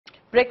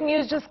Breaking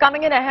news just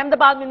coming in.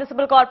 Ahmedabad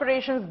Municipal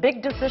Corporation's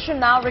big decision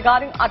now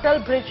regarding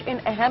Atal Bridge in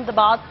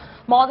Ahmedabad.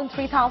 More than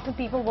 3,000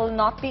 people will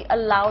not be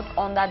allowed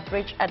on that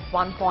bridge at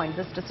one point.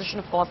 This decision,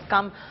 of course,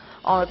 comes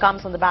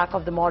on the back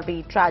of the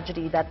Morbi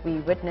tragedy that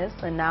we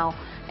witnessed. And now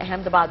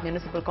Ahmedabad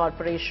Municipal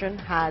Corporation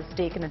has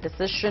taken a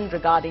decision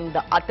regarding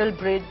the Atal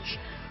Bridge,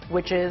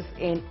 which is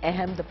in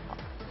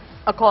Ahmedabad.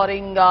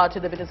 According to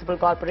the Municipal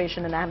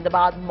Corporation in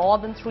Ahmedabad, more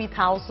than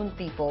 3,000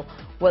 people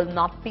will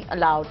not be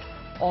allowed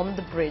on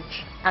the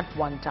bridge at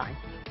one time.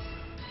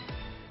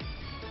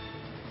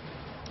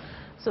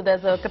 So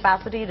there's a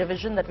capacity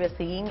revision that we're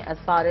seeing as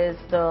far as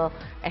the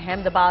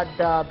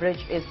Ahmedabad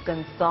bridge is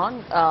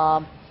concerned.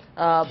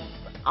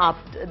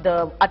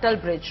 The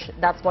Atal Bridge,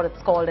 that's what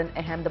it's called in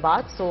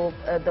Ahmedabad. So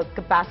the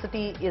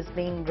capacity is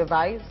being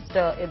revised.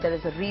 There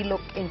is a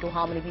relook into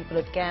how many people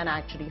it can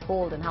actually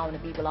hold and how many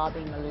people are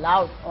being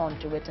allowed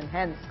onto it, and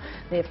hence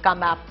they've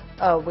come up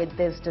with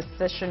this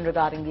decision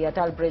regarding the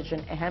Atal Bridge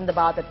in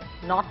Ahmedabad that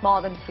not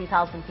more than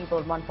 3,000 people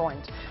at one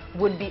point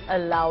would be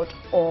allowed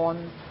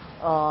on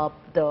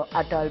the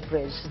Atal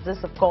Bridge.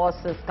 This, of course,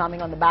 is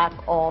coming on the back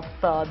of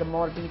the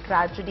Morbi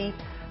tragedy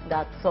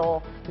that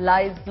saw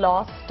lives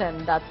lost,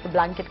 and that's the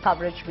blanket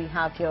coverage we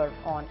have here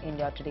on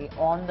India Today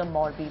on the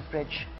Morbi Bridge.